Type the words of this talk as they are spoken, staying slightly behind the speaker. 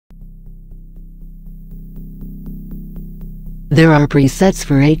There are presets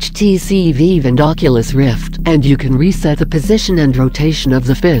for HTC Vive and Oculus Rift, and you can reset the position and rotation of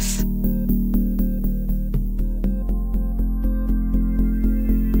the fists.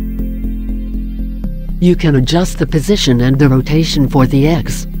 You can adjust the position and the rotation for the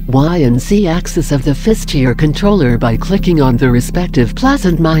X, Y and Z axis of the fist to your controller by clicking on the respective plus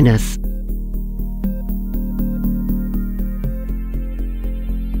and minus.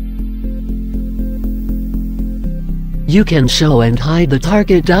 You can show and hide the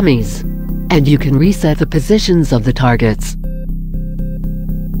target dummies, and you can reset the positions of the targets.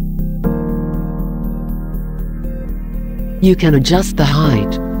 You can adjust the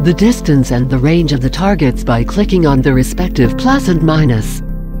height, the distance and the range of the targets by clicking on the respective plus and minus.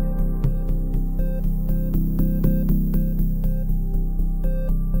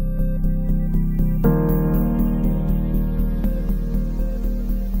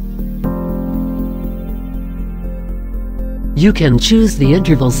 You can choose the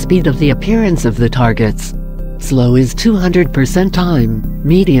interval speed of the appearance of the targets. Slow is 200% time,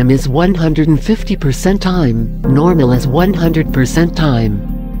 medium is 150% time, normal is 100%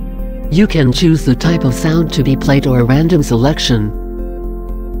 time. You can choose the type of sound to be played or random selection.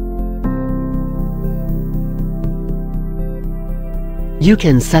 You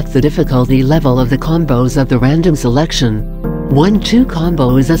can set the difficulty level of the combos of the random selection. 1-2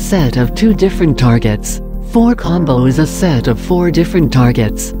 combo is a set of 2 different targets. 4 combo is a set of 4 different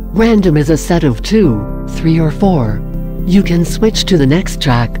targets. Random is a set of 2, 3 or 4. You can switch to the next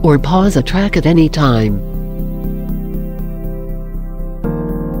track or pause a track at any time.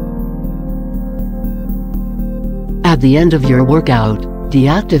 At the end of your workout,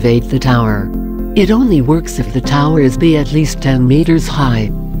 deactivate the tower. It only works if the tower is at least 10 meters high.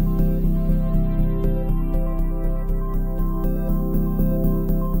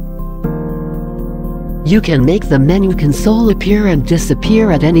 You can make the menu console appear and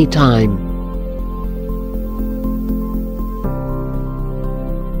disappear at any time.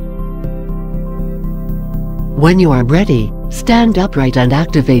 When you are ready, stand upright and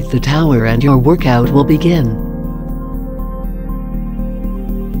activate the tower and your workout will begin.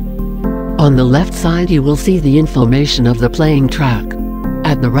 On the left side you will see the information of the playing track.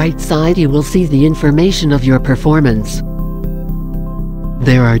 At the right side you will see the information of your performance.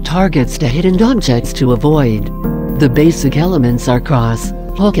 There are targets to hit and objects to avoid. The basic elements are cross,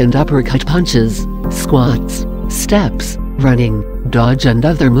 hook and uppercut punches, squats, steps, running, dodge and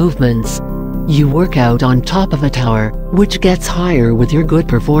other movements. You work out on top of a tower, which gets higher with your good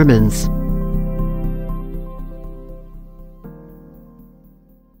performance.